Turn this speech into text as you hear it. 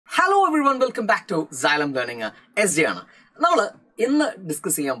everyone, welcome back to Xylem Learning. SD ആണ്. നമ്മൾ ഇന്ന്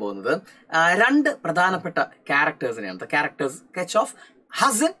ഡിസ്കസ് ചെയ്യാൻ പോകുന്നത് രണ്ട് പ്രധാനപ്പെട്ട ക്യാരക്ടേഴ്സിനെയാണ്. The characters sketch of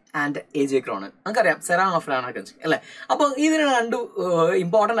Hasan and AJ ക്രോണൻ. നമുക്കറിയാം സെറാങ് ഓഫ് റാണ കഞ്ചി അല്ലേ. അപ്പോൾ ഇതിന് രണ്ട്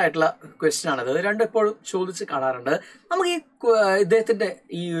ഇമ്പോർട്ടൻ്റ് ആയിട്ടുള്ള ക്വസ്റ്റ്യൻ ആണിത്. രണ്ടും എപ്പോഴും ചോദിച്ച് കാണാറുണ്ട്. നമുക്ക് ഈ ഇദ്ദേഹത്തിൻ്റെ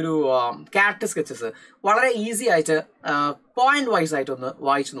ഈ ഒരു ക്യാരക്ടർ സ്കെച്ചസ് വളരെ ഈസി ആയിട്ട് പോയിന്റ് വൈസ് ആയിട്ടൊന്ന്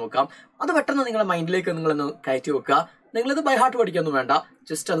വായിച്ചു നോക്കാം. അത് പെട്ടെന്ന് നിങ്ങളുടെ മൈൻഡിലേക്ക് നിങ്ങളൊന്ന് കയറ്റി വെക്കുക. നിങ്ങളിത് ബൈ ഹാർട്ട് പഠിക്കൊന്നും വേണ്ട,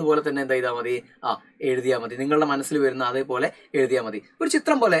 ജസ്റ്റ് അതുപോലെ തന്നെ എന്താ ചെയ്താൽ മതി, എഴുതിയാൽ മതി. നിങ്ങളുടെ മനസ്സിൽ വരുന്ന അതേപോലെ എഴുതിയാൽ മതി. ഒരു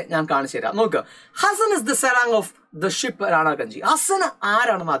ചിത്രം പോലെ ഞാൻ കാണിച്ചു തരാം. നോക്കുക. Hasan is the serang of the ship Rana Kanji. Hasan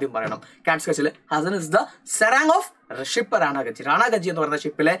ആരാണെന്ന് ആദ്യം പറയണം. Cat സ്കെച്ചിൽ Hasan is the serang of ship Rana Kanji. Rana Kanji എന്ന് പറയുന്ന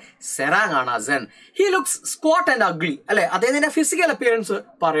ഷിപ്പിലെ സെറാങ് ആണ് Hasan. He looks squat and ugly അല്ലെ. അദ്ദേഹത്തിന്റെ ഫിസിക്കൽ അപ്പിയറൻസ്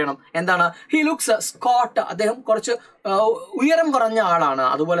പറയണം. എന്താണ്? He looks squat. അദ്ദേഹം കുറച്ച് ഉയരം കുറഞ്ഞ ആളാണ്.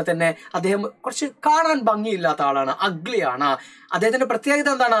 അതുപോലെ തന്നെ അദ്ദേഹം കുറച്ച് കാണാൻ ഭംഗിയില്ലാത്ത ആളാണ്. അഗ്ലി ആണ്. അദ്ദേഹത്തിന്റെ പ്രത്യേകത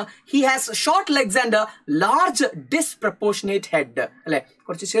എന്താണ്? He has short legs and large disproportionate head അല്ലെ.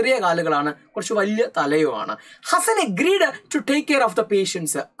 കുറച്ച് ചെറിയ കാലുകളാണ്, കുറച്ച് വലിയ തലയുമാണ്. Hasan agreed to take care of the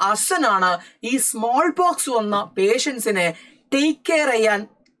patients. Hasan ആണ് ഈ സ്മോൾ പോക്സ് വന്ന പേഷ്യൻസിനെ ടേക്ക് കെയർ ചെയ്യാൻ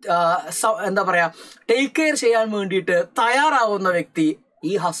എന്താ പറയാ ടേക്ക് കെയർ ചെയ്യാൻ വേണ്ടിയിട്ട് തയ്യാറാവുന്ന വ്യക്തി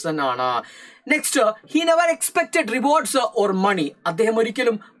ഈ ഹസൻ ആണ്. Next, he never expected rewards or മണി. അദ്ദേഹം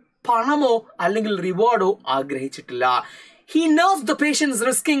ഒരിക്കലും പണമോ അല്ലെങ്കിൽ റിവാർഡോ ആഗ്രഹിച്ചിട്ടില്ല. He nurse the patients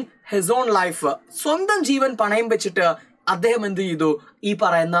റിസ്കിംഗ് his own life. സ്വന്തം ജീവൻ പണയം വെച്ചിട്ട് അദ്ദേഹം എന്ത് ചെയ്തു? ഈ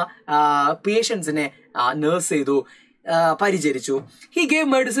പറയുന്ന പേഷ്യൻസിനെ നേഴ്സ് ചെയ്തു, പരിചരിച്ചു. He gave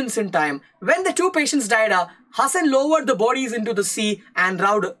medicines in time. When the 2 patients died, Hassan lowered the bodies into the sea and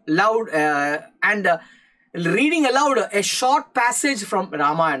reading aloud a short passage from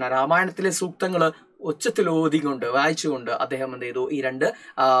Ramayana. രാമായണത്തിലെ സൂക്തങ്ങൾ ഉച്ചത്തിൽ ഓതിക്കൊണ്ട് വായിച്ചുകൊണ്ട് അദ്ദേഹം എന്ത് ചെയ്തു? ഈ രണ്ട്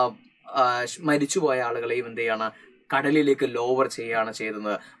മരിച്ചുപോയ ആളുകളെയും എന്ത് ചെയ്യാണ്? കടലിലേക്ക് ലോവർ ചെയ്യുകയാണ്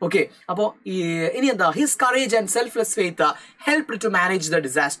ചെയ്തത്. ഓക്കെ, അപ്പോൾ ഇനി എന്താ? His courage and selfless faith help to manage the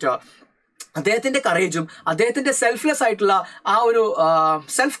disaster. അദ്ദേഹത്തിന്റെ കറേജും അദ്ദേഹത്തിന്റെ സെൽഫ്ലെസ് ആയിട്ടുള്ള ആ ഒരു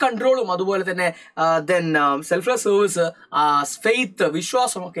സെൽഫ് കൺട്രോളും അതുപോലെ തന്നെ സെൽഫ്ലെസ് സർവീസ്, ഫെയ്ത്ത്,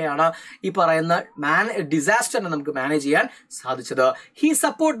 വിശ്വാസമൊക്കെയാണ് ഈ പറയുന്ന ഡിസാസ്റ്ററിനെ നമുക്ക് മാനേജ് ചെയ്യാൻ സാധിച്ചത്. He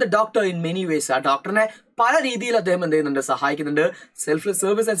support the doctor in many vase. ആ ഡോക്ടറിനെ പല രീതിയിൽ അദ്ദേഹം എന്ത് ചെയ്യുന്നുണ്ട്? സഹായിക്കുന്നുണ്ട്. Selfless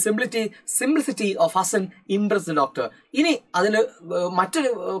service and simplicity of Hasan Impress the doctor. ഇനി അതിൽ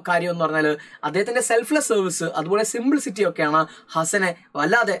മറ്റൊരു കാര്യം എന്ന് പറഞ്ഞാൽ അദ്ദേഹത്തിന്റെ സെൽഫ്ലെസ് സർവീസ് അതുപോലെ സിംപ്ലിസിറ്റി ഒക്കെയാണ് ഹസനെ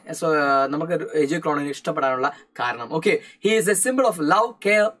വല്ലാതെ നമുക്ക് എജെ ക്രോണിനെ ഇഷ്ടപ്പെടാനുള്ള കാരണം. Okay, he is A simple of love,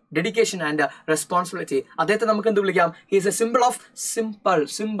 care, dedication and responsibility. അദ്ദേഹത്തെ നമുക്ക് എന്ത് വിളിക്കാം? He is A simple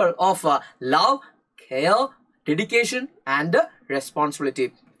of love, care, dedication and responsibility.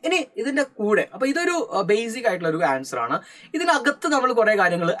 ഇനി ഇതിന്റെ കൂടെ അപ്പൊ ഇതൊരു ബേസിക് ആയിട്ടുള്ള ഒരു ആൻസർ ആണ്. ഇതിനകത്ത് നമ്മൾ കുറെ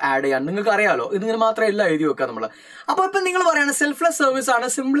കാര്യങ്ങൾ ആഡ് ചെയ്യാൻ നിങ്ങൾക്ക് അറിയാലോ. ഇതിങ്ങനെ മാത്രമല്ല എഴുതി വെക്കുക നമ്മൾ. അപ്പൊ ഇപ്പൊ നിങ്ങൾ പറയാണ് സെൽഫ്ലെസ് സർവീസ് ആണ്,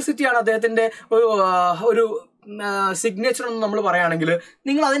 സിംപ്ലിസിറ്റി ആണ് അദ്ദേഹത്തിന്റെ ഒരു സിഗ്നേച്ചർ എന്ന് നമ്മൾ പറയുകയാണെങ്കിൽ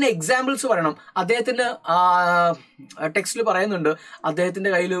നിങ്ങൾ അതിന് എക്സാമ്പിൾസ് പറയണം. അദ്ദേഹത്തിന്റെ ടെക്സ്റ്റിൽ പറയുന്നുണ്ട്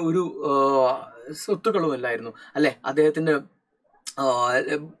അദ്ദേഹത്തിന്റെ കയ്യിൽ ഒരു സ്വത്തുക്കളും ഇല്ലായിരുന്നു അല്ലെ. അദ്ദേഹത്തിന്റെ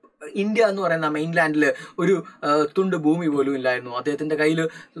ഇന്ത്യ എന്ന് പറയുന്ന മെയിൻലാൻഡിൽ ഒരു തുണ്ട് ഭൂമി പോലും ഇല്ലായിരുന്നു. അദ്ദേഹത്തിന്റെ കയ്യിൽ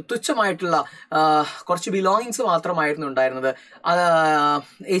തുച്ഛമായിട്ടുള്ള കുറച്ച് ബിലോങ്ങിങ്സ് മാത്രമായിരുന്നു ഉണ്ടായിരുന്നത്.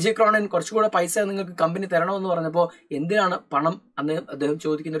 എജെ ക്രോണൻ കുറച്ചുകൂടെ പൈസ നിങ്ങൾക്ക് കമ്പനി തരണമെന്ന് പറഞ്ഞപ്പോൾ എന്തിനാണ് പണം അന്ന് അദ്ദേഹം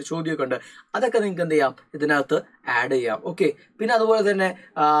ചോദിക്കുന്ന ഒരു ചോദ്യമൊക്കെ ഉണ്ട്. അതൊക്കെ നിങ്ങൾക്ക് എന്ത് ചെയ്യാം? ഇതിനകത്ത് ആഡ് ചെയ്യാം. ഓക്കെ, പിന്നെ അതുപോലെ തന്നെ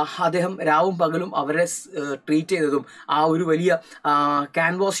അദ്ദേഹം രാവും പകലും അവരെ ട്രീറ്റ് ചെയ്തതും ആ ഒരു വലിയ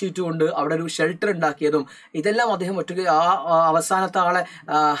ക്യാൻവാസ് ഷീറ്റ് കൊണ്ട് അവിടെ ഒരു ഷെൽട്ടർ ഉണ്ടാക്കിയതും ഇതെല്ലാം അദ്ദേഹം ഒറ്റയ്ക്ക് അവസാനത്തെ ആളെ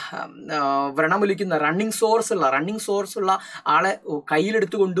വ്രണമൊലിക്കുന്ന റണ്ണിങ് സോഴ്സ് ഉള്ള ആളെ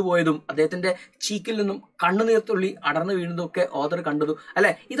കയ്യിലെടുത്ത് കൊണ്ടുപോയതും അദ്ദേഹത്തിന്റെ ചീക്കിൽ നിന്നും കണ്ണുനീർത്തുള്ളി അടർന്നു വീണതും ഒക്കെ ഓദർ കണ്ടതും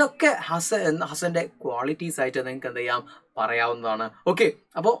അല്ലെ. ഇതൊക്കെ ഹസന്റെ ക്വാളിറ്റീസ് ആയിട്ട് നിങ്ങൾക്ക് എന്ത് ചെയ്യാം? പറയാവുന്നതാണ്. ഓക്കെ,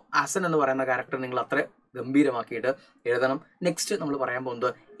 അപ്പോൾ ഹസൻ എന്ന് പറയുന്ന ക്യാരക്ടർ നിങ്ങൾ അത്ര ഗംഭീരമാക്കിയിട്ട് എഴുതണം. നെക്സ്റ്റ് നമ്മൾ പറയാൻ പോകുന്നത്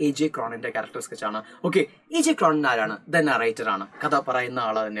എജെ ക്രോണിന്റെ ക്യാരക്ടർ സ്കെച്ച് ആണ്. ഓക്കെ, എജെ ക്രോണിൻ ആരാണ്? ദ നറേറ്റർ ആണ്. കഥ പറയുന്ന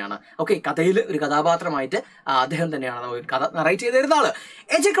ആള് തന്നെയാണ്. ഓക്കെ, കഥയിൽ ഒരു കഥാപാത്രമായിട്ട് അദ്ദേഹം തന്നെയാണ് കഥ നറേറ്റ് ചെയ്ത് തരുന്ന ആള്.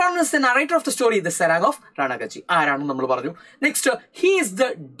 AJ Cronin is the narrator of the story the serang of Rana Kanji. ആരാണെന്ന് നമ്മൾ പറഞ്ഞു. Next, he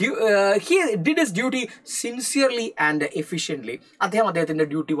did his duty sincerely and efficiently. അദ്ദേഹത്തിന്റെ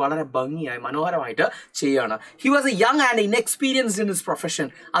ഡ്യൂട്ടി വളരെ ഭംഗിയായി മനോഹരമായിട്ട് ചെയ്യുകയാണ്. He was A young and inexperienced in his profession.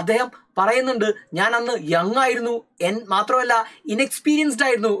 അദ്ദേഹം പറയുന്നുണ്ട്, ഞാൻ അന്ന് യങ് ആയിരുന്നു, മാത്രമല്ല ഇൻഎക്സ്പീരിയൻസ്ഡ്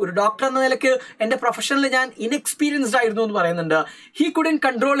ആയിരുന്നു. ആയിരുന്നു, ഒരു ഡോക്ടർ എന്ന നിലയ്ക്ക് എൻ്റെ പ്രൊഫഷനിൽ ഞാൻ ഇൻഎക്സ്പീരിയൻസ്ഡ് ആയിരുന്നു എന്ന് പറയുന്നുണ്ട്. He couldn't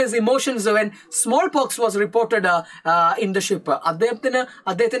control his emotions when small pox was reported in the ship.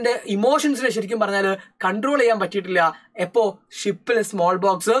 അദ്ദേഹത്തിന്റെ ഇമോഷൻസിനെ ശരിക്കും പറഞ്ഞാൽ കൺട്രോൾ ചെയ്യാൻ പറ്റിയിട്ടില്ല. എപ്പോ ഷിപ്പിൽ സ്മോൾ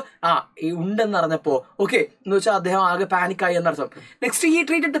ബോക്സ് ഉണ്ടെന്ന് അറിഞ്ഞപ്പോ. ഓക്കെ, എന്ന് വെച്ചാൽ അദ്ദേഹം ആകെ പാനിക്കായി എന്നർത്ഥം. Next, he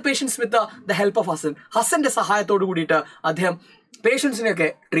treated the patients with the help of ഹസന്റെ സഹായത്തോട് കൂടിയിട്ട് അദ്ദേഹം പേഷ്യൻസിനെയൊക്കെ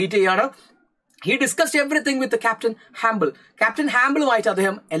ട്രീറ്റ് ചെയ്യാണ്. He discussed everything with captain ഹാമ്പിളുമായിട്ട്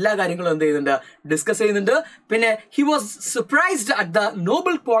അദ്ദേഹം എല്ലാ കാര്യങ്ങളും എന്ത് ചെയ്യുന്നുണ്ട്, ഡിസ്കസ് ചെയ്യുന്നുണ്ട്. പിന്നെ he was surprised at the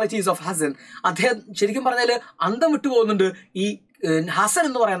Noble qualities of Hasan. അദ്ദേഹം ശരിക്കും പറഞ്ഞാൽ അന്തം വിട്ടു പോകുന്നുണ്ട് ഈ ഹസൻ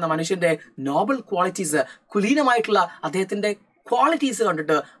എന്ന് പറയുന്ന മനുഷ്യന്റെ നോബൽ ക്വാളിറ്റീസ്, കുലീനമായിട്ടുള്ള അദ്ദേഹത്തിന്റെ ക്വാളിറ്റീസ്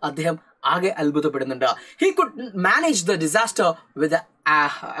കണ്ടിട്ട് അദ്ദേഹം ആകെ അത്ഭുതപ്പെടുന്നുണ്ട്. He could manage the disaster with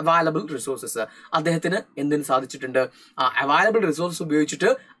available resources. അദ്ദേഹത്തിന് എന്തിനു സാധിച്ചിട്ടുണ്ട്, അവൈലബിൾ റിസോഴ്സസ് ഉപയോഗിച്ചിട്ട്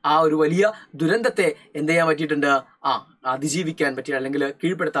ആ ഒരു വലിയ ദുരന്തത്തെ എന്ത് ചെയ്യാൻ പറ്റിയിട്ടുണ്ട്, അതിജീവിക്കാൻ പറ്റി, അല്ലെങ്കിൽ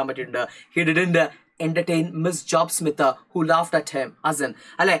കീഴ്പ്പെടുത്താൻ പറ്റിയിട്ടുണ്ട്. He didn't entertain Miss Job Smith who laughed at him. Hasan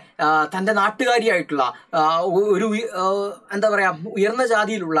അല്ലെ, തന്റെ നാട്ടുകാരിയായിട്ടുള്ള ഒരു എന്താ പറയാ ഉയർന്ന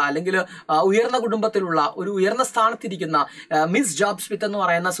ജാതിയിലുള്ള അല്ലെങ്കിൽ ഉയർന്ന കുടുംബത്തിലുള്ള ഒരു ഉയർന്ന സ്ഥാനത്തിരിക്കുന്ന മിസ് ജോബ് സ്മിത്ത് എന്ന്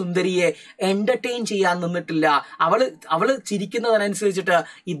പറയുന്ന സുന്ദരിയെ എന്റർടൈൻ ചെയ്യാൻ നിന്നിട്ടില്ല. അവള് ചിരിക്കുന്നതിനനുസരിച്ചിട്ട്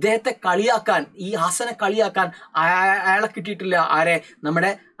ഇദ്ദേഹത്തെ കളിയാക്കാൻ, ഈ ഹസനെ കളിയാക്കാൻ അയാളെ കിട്ടിയിട്ടില്ല. ആരെ?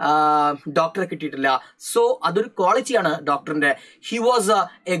 നമ്മുടെ ഡോക്ടറെ കിട്ടിയിട്ടില്ല. സോ അതൊരു ക്വാളിറ്റിയാണ് ഡോക്ടറിന്റെ. He was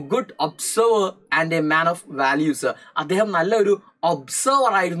A good observer and a man of values. അദ്ദേഹം നല്ലൊരു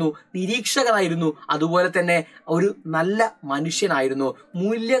ഒബ്സർവർ ആയിരുന്നു, നിരീക്ഷകനായിരുന്നു, അതുപോലെ തന്നെ ഒരു നല്ല മനുഷ്യനായിരുന്നു,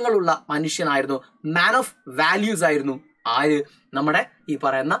 മൂല്യങ്ങളുള്ള മനുഷ്യനായിരുന്നു, മാൻ ഓഫ് വാല്യൂസ് ആയിരുന്നു. ആര്? നമ്മുടെ ഈ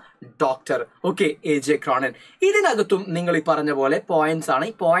പറയുന്ന ഡോക്ടർ. ഓക്കെ, എ.ജെ. ക്രോണൻ. ഇതിനകത്തും നിങ്ങൾ ഈ പറഞ്ഞ പോലെ പോയിന്റ്സ് ആണ്.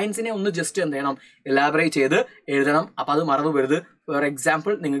 ഈ പോയിന്റ്സിനെ ഒന്ന് ജസ്റ്റ് എന്ത് ചെയ്യണം, എലാബറേറ്റ് ചെയ്ത് എഴുതണം. അപ്പൊ അത് മറന്നു പോരുത്. ഫോർ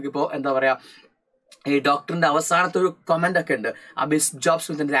എക്സാമ്പിൾ, നിങ്ങൾക്കിപ്പോ എന്താ പറയാ, ഈ ഡോക്ടറിന്റെ അവസാനത്തെ ഒരു കമന്റ് ഒക്കെ ഉണ്ട്, മിസ് ജോബ്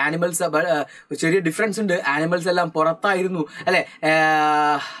സ്മിത്തിന്റെ ആനിമൽസ് ചെറിയ ഡിഫറൻസ് ഉണ്ട്, ആനിമൽസ് എല്ലാം പുറത്തായിരുന്നു അല്ലെ,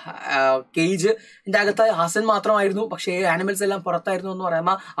 കേജിന്റെ അകത്ത് ഹസൻ മാത്രമായിരുന്നു, പക്ഷേ ആനിമൽസ് എല്ലാം പുറത്തായിരുന്നു എന്ന്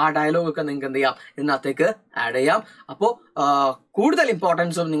പറയുന്ന ആ ഡയലോഗ് ഒക്കെ നിങ്ങൾക്ക് എന്ത് ചെയ്യാം, ഇതിനകത്തേക്ക് ആഡ് ചെയ്യാം. അപ്പോൾ കൂടുതൽ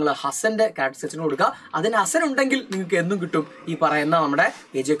ഇമ്പോർട്ടൻസും നിങ്ങൾ ഹസന്റെ ക്യാരക്ടറിസ്റ്റിക്സിന് കൊടുക്കുക. അതിന് ഹസൻ ഉണ്ടെങ്കിൽ നിങ്ങൾക്ക് എന്നും കിട്ടും ഈ പറയുന്ന നമ്മുടെ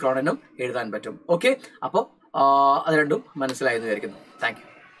എ.ജെ. ക്രോണനും എഴുതാൻ പറ്റും. ഓക്കെ, അപ്പോൾ അത് രണ്ടും മനസ്സിലായെന്ന് വിചാരിക്കുന്നു. Thank you.